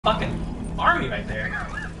fucking army right there.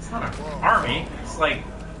 It's not an army. It's like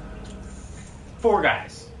 4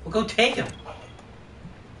 guys. Well, go take him.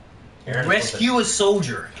 Aaron Rescue a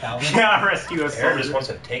soldier, Calvin. Yeah, rescue us. Aaron just wants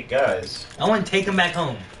to take guys. I want to take him back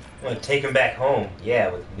home. I want to take him back home. Yeah,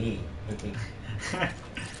 with me. There's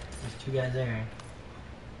 2 guys there.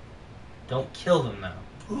 Don't kill them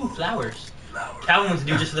though. Ooh, flowers. Calvin wants to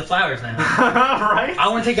do just for the flowers now. Right? I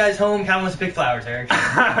want to take guys home. Calvin wants to pick flowers, Eric.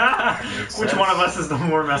 Which one of us is the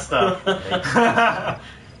more messed up?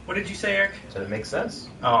 What did you say, Eric? Does it make sense?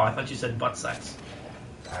 Oh, I thought you said butt sex.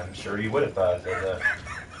 I'm sure you would if I said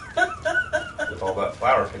that. With all that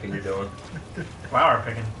flower picking you're doing. Flower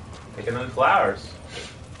picking. Picking them flowers.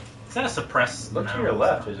 Is that a suppressed? Look to your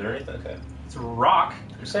left. Is there anything? Okay. It's a rock.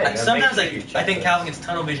 I'm saying. Sometimes make sure you check I think this. Calvin gets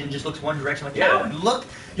tunnel vision and just looks one direction. Like, Yeah. Calvin, look.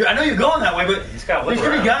 I know you're going that way, but He's gotta look there's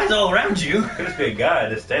gonna be around. guys all around you. Could just be a guy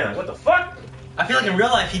just standing like, what the fuck? I feel like in real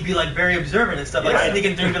life he'd be like very observant and stuff, like Yeah.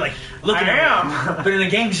 sneaking through and be like looking I at me. am. But in the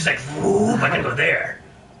game he's just like, whoop, I can go there.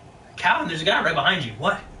 Calvin, there's a guy right behind you.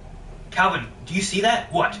 What? Calvin, do you see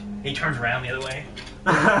that? What? And he turns around the other way.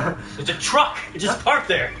 There's a truck. It's just parked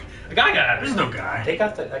there. A guy got out of it. There's no guy. Take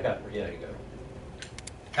out the. I got. Yeah, you go.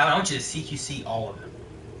 Calvin, I want you to CQC all of them.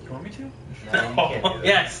 You want me to? No, you can't do that.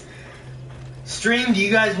 Yes. Stream, do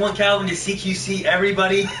you guys want Calvin to CQC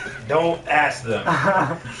everybody? Don't ask them.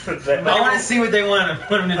 I want to see what they want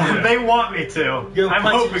him to do. They want me to. Go I'm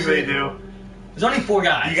punch hoping him they straight. do. There's only 4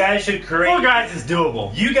 guys. You guys should create. 4 guys is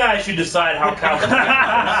doable. You guys should decide how Calvin.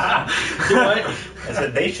 Do what? I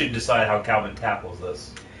said they should decide how Calvin tackles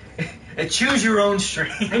this. Choose your own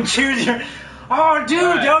stream. And choose your. Oh, dude,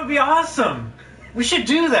 Alright. that would be awesome. We should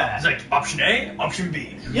do that. It's like option A, option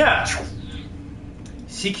B. Yeah.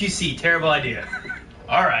 CQC, terrible idea.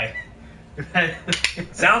 All right.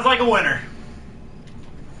 Sounds like a winner.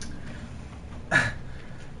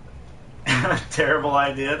 Terrible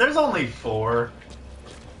idea. There's only 4.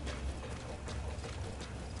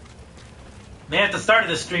 Man, at the start of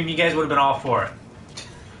the stream, you guys would have been all for it.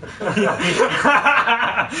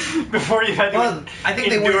 Before you had to Well, I think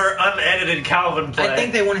they endure wanna- unedited Calvin play. I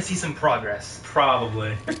think they want to see some progress.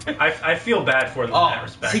 Probably. I feel bad for them in that Oh,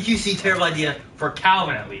 respect. CQC, terrible idea for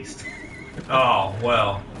Calvin at least. Oh,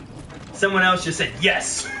 well. Someone else just said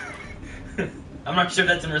yes. I'm not sure if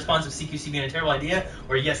that's in response of CQC being a terrible idea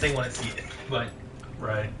or yes, they want to see it. But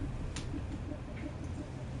Right.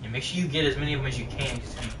 yeah, make sure you get as many of them as you can.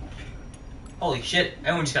 Holy shit!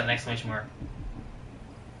 Everyone just got an exclamation mark.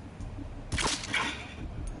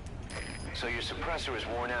 So your suppressor is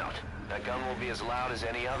worn out. That gun will be as loud as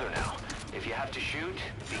any other now. If you have to shoot,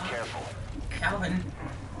 be careful. Calvin,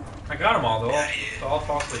 I got them all, though. They'll all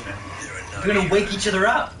fall asleep now. they're gonna wake each other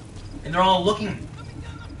up, and they're all looking.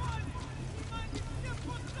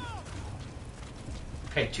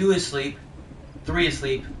 Okay, 2 is asleep, 3 is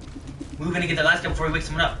asleep. Move in and get that last guy before he wakes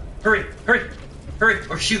someone up. Hurry, hurry, hurry,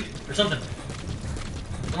 or shoot, or something.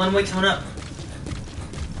 Don't let him wake someone up.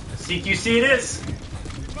 CQC it is.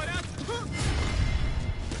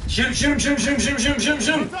 Shoot, shoot, shoot, shoot, shoot, shoot, shoot,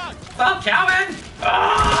 shoot. Oh, Calvin!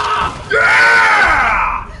 Ah!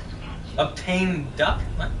 Yeah! Obtain duck?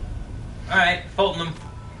 What? Alright, Fulton him.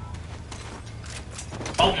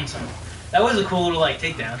 Fulton some. That was a cool little, like,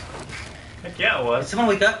 takedown. Heck yeah, it Did was. someone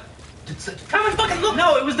wake up? Calvin, fucking look!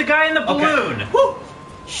 No, it was the guy in the balloon. Okay. Woo!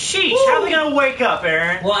 Sheesh, Woo! how are they gonna wake up,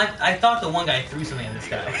 Aaron? Well, I thought the one guy threw something at this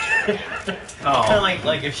guy. Oh. Kind of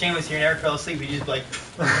like if Shane was here and Eric fell asleep, he'd just be like...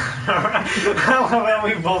 I love how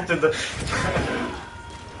we both did the...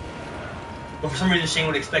 But for some reason, Shane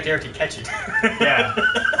would expect Eric to catch it. Yeah,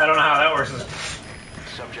 I don't know how that works.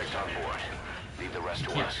 Subject on board. Leave the rest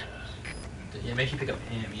to Yeah. us. Yeah, make sure you pick up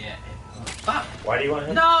him, yeah. Fuck! Why do you want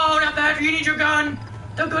him? No, not that! You need your gun!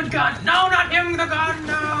 The good gun! No, not him, the gun!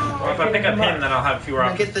 No! Well, if I pick up him, then I'll have fewer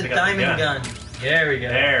I'm gonna options. get the to pick up diamond gun. There we go.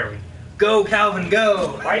 There we go. Go, Calvin,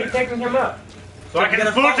 go! Why are you picking him up? So I can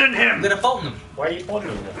Fulton him! I'm gonna Fulton him. Why are you pulling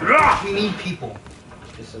him? Rah! We need people.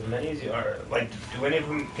 Just as many as you are. Like, do any of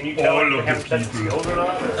them? Can you tell if they have such skills or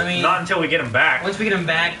not? I mean, Not until we get him back. once we get them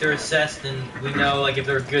back, they're assessed, and we know like if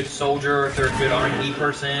they're a good soldier, or if they're a good R&D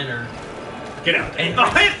person, or. Get out. And- Oh,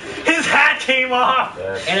 his hat came off!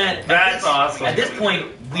 And That's awesome. At this point,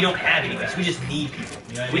 we don't have any of this. We just need people.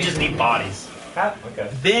 You know what I We mean? just need bodies. Okay.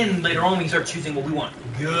 Then later on, we can start choosing what we want.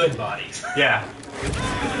 Good bodies. Yeah.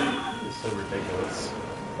 It's so ridiculous.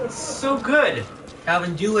 That's so good.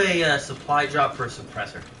 Calvin, do a supply drop for a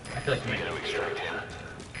suppressor. I feel like you We make gotta it. extract him.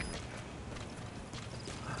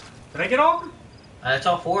 Did I get all of them? That's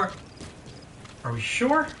all 4. Are we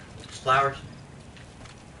sure? Just flowers.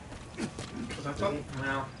 'Cause I thought,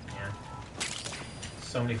 well, yeah.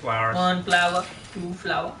 So many flowers. 1 flower, 2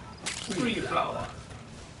 flower, 3 flower.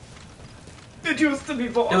 It used to be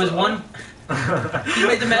Vata. There was one. You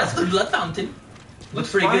made the mask of the blood fountain.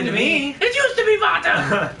 Looks pretty fine good to to me. me. It used to be Vata.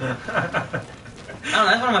 I don't know.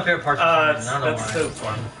 That's one of my favorite parts. Of the season. I don't know That's why. so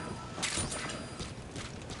fun.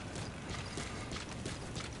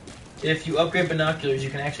 If you upgrade binoculars, you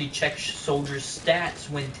can actually check soldiers' stats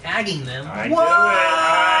when tagging them. I knew it.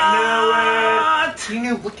 I You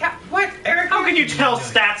knew what? Eric? How can you tell doing?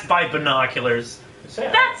 stats by binoculars? knew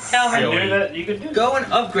it. That's I silly. knew that you could do Go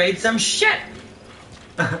and upgrade some shit.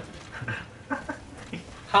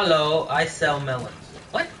 Hello, I sell melons.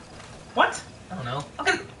 What? What? I don't know.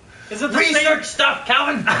 Fucking Is it the research stuff,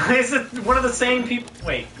 Calvin. same? Is it one of the same people?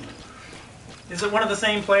 Wait. Is it one of the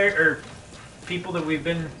same player or people that we've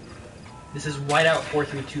been? This is Whiteout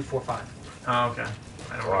 43245. Oh, okay.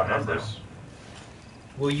 I A don't lot of remember. numbers.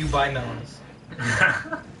 Will you buy melons?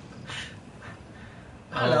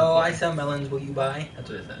 Hello, I sell melons. Will you buy? That's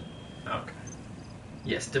what it said. Okay.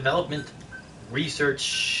 Yes, development,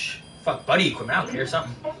 research, fuck, buddy equipment. I don't care,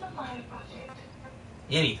 something.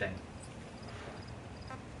 Anything.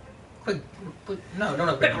 Quick, no, don't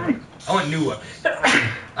upgrade. I want new weapons.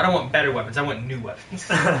 I don't want better weapons. I want new weapons.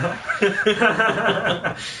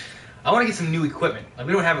 I want to get some new equipment. Like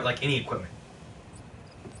we don't have like any equipment.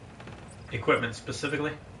 Equipment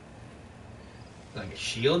specifically? Like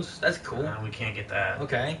shields. That's cool. No, we can't get that.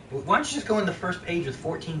 Okay. Well, why don't you just go in the first page with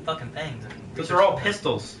 14 fucking things? Those are all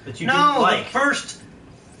pistols that you No, didn't like. the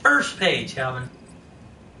first page, Calvin.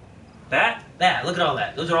 That? That. Look at all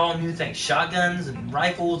that. Those are all new things. Shotguns and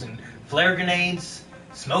rifles and flare grenades,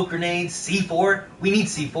 smoke grenades, C4. We need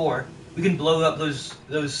C4. We can blow up those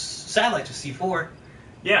satellites with C4.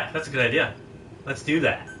 Yeah, that's a good idea. Let's do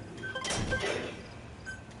that.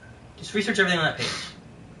 Just research everything on that page.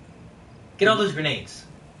 Get all those grenades.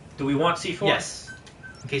 Do we want C4? Yes.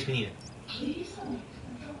 In case we need it.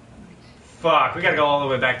 Fuck, we gotta go all the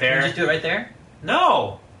way back Can you there. just do it right there?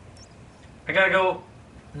 No! I gotta go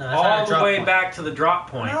No, that's not all a the drop way point. back to the drop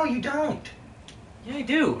point. No, you don't. Yeah, I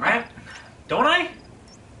do. Don't I?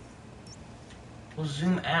 We'll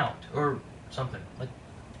zoom out or something. Like.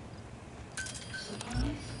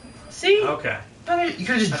 See? Okay. You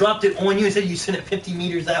could have just dropped it on you and said you sent it 50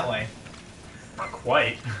 meters that way. Not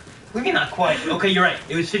quite. What do you mean not quite? Okay, you're right.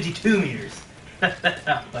 It was 52 meters.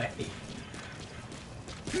 That way.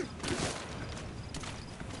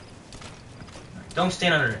 Don't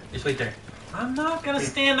stand under it. Just wait there. I'm not gonna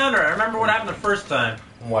stand under. I remember what happened the first time.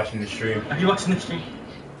 I'm watching the stream. Are you watching the stream?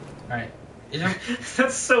 Alright. Is there...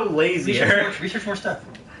 That's so lazy, Eric. Research more stuff.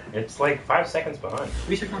 It's like 5 seconds behind.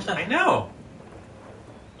 Research more stuff. I know.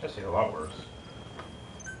 Just a lot worse.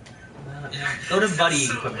 Go to buddy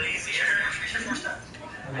equipment.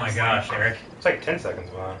 Oh my gosh, Eric. It's like 10 seconds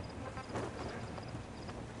behind.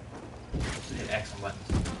 Just hit X on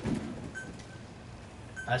buttons.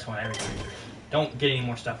 I just want everything researched. Don't get any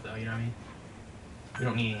more stuff though, you know what I mean? We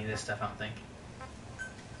don't need any of this stuff, I don't think.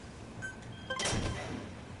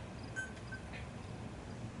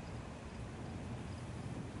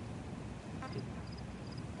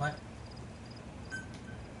 What?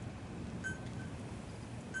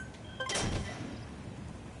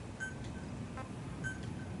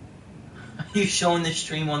 Are you showing the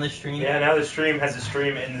stream on the stream? Yeah, now the stream has a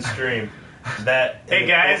stream in the stream. That Hey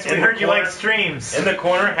guys, we heard you like streams. In the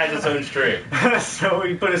corner has its own stream. So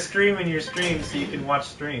we put a stream in your stream so you can watch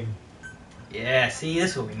stream. Yeah, see,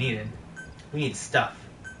 this is what we needed. We need stuff.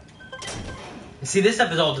 And see, this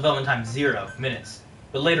stuff is all development time 0 minutes.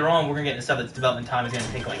 But later on, we're going to get into stuff that's development time is going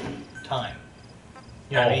to take, like, time.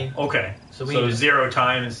 You know what I mean? Okay. So So, we need to- 0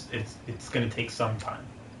 time is it's gonna take some time.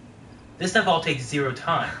 This stuff all takes 0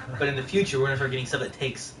 time. But in the future, we're going to start getting stuff that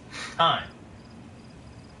takes time.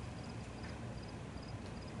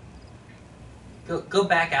 Go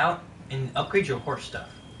back out and upgrade your horse stuff.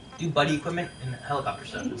 Do buddy equipment and helicopter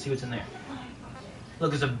stuff and see what's in there.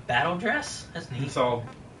 Look, there's a battle dress? That's neat. It's all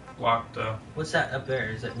locked. What's that up there?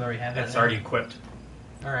 Is that we already have that? That's already equipped.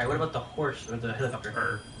 Alright, what about the horse or the helicopter?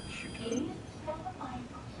 Or shoot.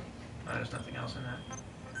 There's nothing else in that.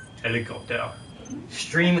 Helicopter.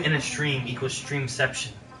 Stream in a stream equals streamception.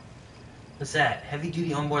 What's that? Heavy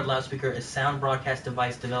duty onboard loudspeaker, a sound broadcast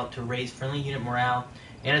device developed to raise friendly unit morale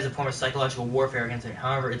and as a form of psychological warfare against it.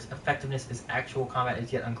 However, its effectiveness as actual combat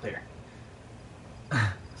is yet unclear.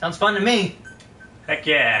 Sounds fun to me. Heck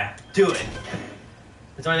yeah. Do it.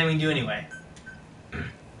 That's the only thing we can do anyway.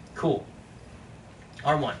 Cool.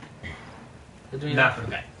 R1. Did we do Nothing.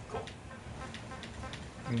 Okay, cool.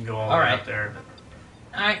 You can go all the way Alright. up there.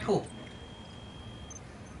 Alright, cool.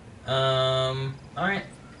 Alright.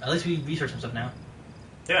 At least we researched some stuff now.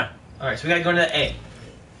 Yeah. Alright, so we gotta go into the A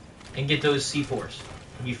and get those C4s.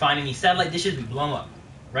 If we find any satellite dishes, we blow them up.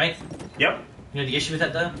 Right? Yep. You know the issue with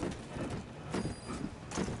that though?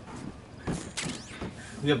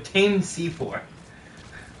 We obtained C4.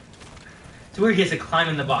 It's weird he has to climb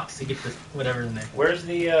in the box to get this whatever in there. Where's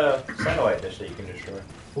the satellite dish that you can destroy?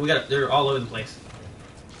 Well, they're all over the place.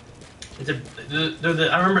 It's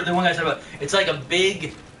I remember the one guy said about it's like a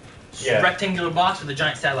big rectangular box with a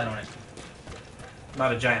giant satellite on it.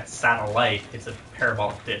 Not a giant satellite, it's a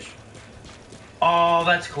parabolic dish. Oh,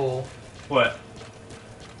 that's cool. What?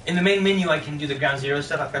 In the main menu, I can do the ground zero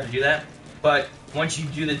stuff. I forgot to do that. But once you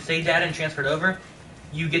do the save data and transfer it over,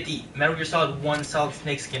 you get the Metal Gear Solid 1 Solid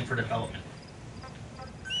Snake skin for development.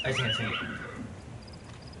 I think it.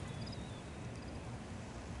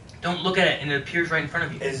 Don't look at it, and it appears right in front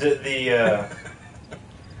of you. Is it the?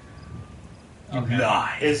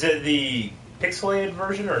 Okay. Is it the pixelated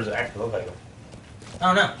version or is it actually look like it? I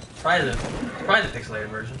don't know. Probably the pixelated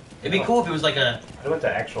version. It'd be cool if it was like a. I went to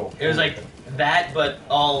actual. It was like that, but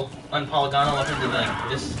all unpolygonal up into like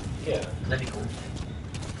this. Yeah. That'd be cool.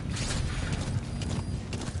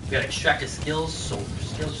 We gotta extract a skills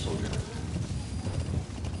soldier.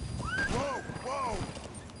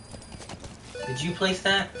 Did you place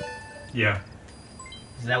that? Yeah.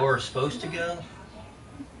 Is that where we're supposed to go?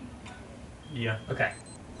 Yeah. Okay.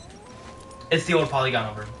 It's the old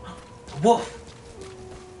polygonal version. Wolf!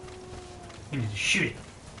 You need to shoot it.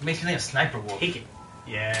 It makes me think of Sniper Wolf. Take it.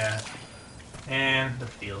 Yeah. And the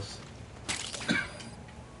feels.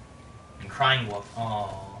 And Crying Wolf.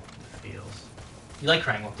 Oh, The feels. you like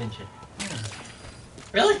Crying Wolf, didn't you? Yeah.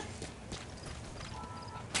 Really?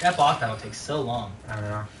 That boss battle takes so long. I don't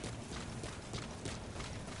know.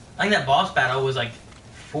 I think that boss battle was like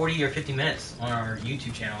 40 or 50 minutes on our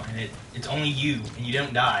YouTube channel, and it's only you, and you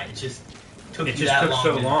don't die. It just took It you just that took long.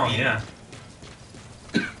 so to long, defeat it. yeah.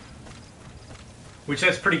 Which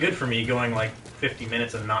that's pretty good for me, going like 50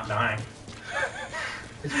 minutes and not dying.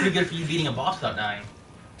 It's pretty good for you beating a boss without dying.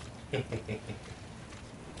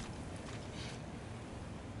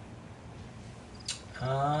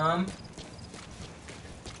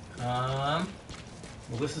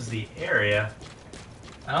 Well, this is the area.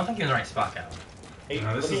 I don't think you're in the right spot, Calvin. Hey,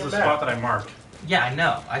 No, this look is at the your spot map. that I marked. Yeah, I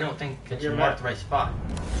know. I don't think that you Your marked map. the right spot.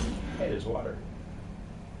 Hey, there's water.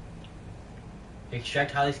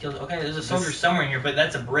 Extract highly skilled. Okay, there's a soldier somewhere in here, but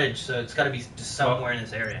that's a bridge, so it's got to be just somewhere in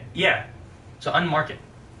this area. Yeah. So unmark it.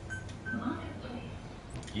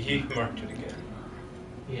 You marked it again.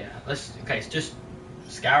 Yeah. Okay, so just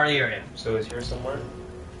scour the area. So it's here somewhere?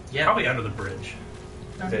 Yeah. Probably under the bridge.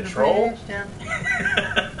 Is it troll?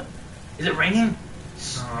 Is it raining?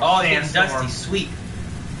 Oh, Oh, it's getting sandstorm. dusty. Sweet.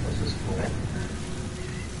 This is cool.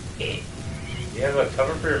 Eh. You have a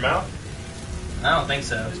cover for your mouth? I don't think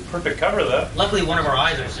so. Perfect cover, though. Luckily, one of our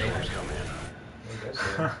eyes are safe. I guess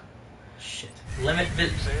so. Shit. Limit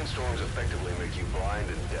vis. Sandstorms effectively make you blind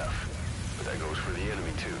and deaf, but that goes for the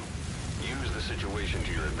enemy too. Use the situation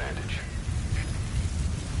to your advantage.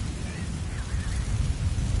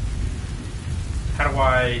 How do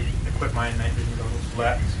I equip my night vision goggles?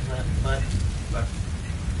 Left. But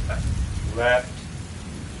Left. Left.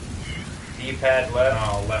 D-pad left.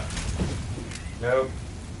 Oh, left. Nope.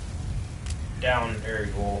 Down area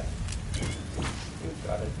goal. You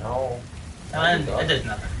got it. No. that does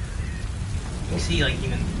nothing. You can see like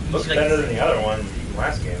even. You Looks see, better like, than the other one from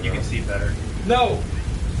last game. You though. can see better. No.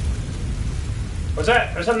 What's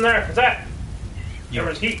that? There's something there. What's that? You- There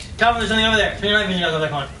was heat. Calvin, there's something over there. Turn your night vision goggles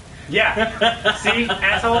back on. Yeah. See,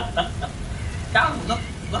 asshole? Calvin,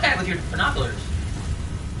 look at it with your binoculars.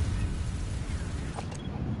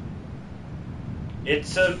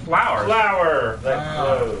 It's a Flowers. flower that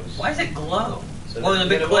glows. Why does it glow? So Oh, there's a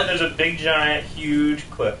big cliff. There's a big, giant, huge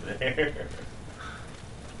cliff there.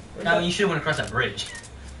 Calvin, you should have went across that bridge.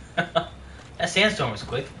 That sandstorm was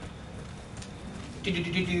quick. What are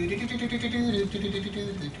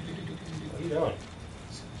you doing?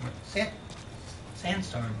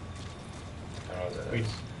 Sandstorm. I don't know what that We is.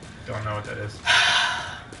 don't know what that is.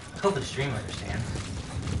 I hope the stream understands.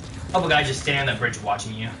 I hope a guy just standing on that bridge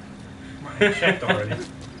watching you. I checked already.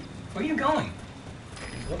 Where are you going?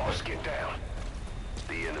 Boss, get down.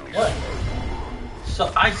 The enemy's What?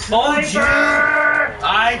 So I told you.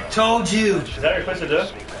 I told you. Is that what you're supposed to do?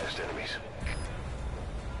 sneak past enemies.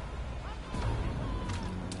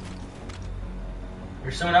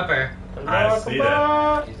 There's someone up there, I see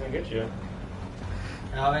that. He's gonna get you.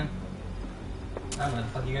 Alvin. I don't know what the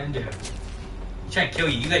fuck you're gonna do. He's trying to kill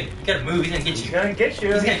you. You gotta move. He's gonna get He's you. gonna get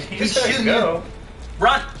you. He's just gonna shooting go.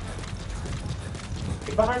 Run!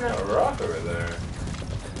 Get behind that rock over there.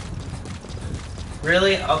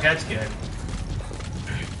 Really? Okay, that's good.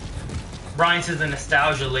 Brian says the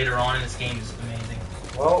nostalgia later on in this game is amazing.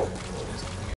 Well,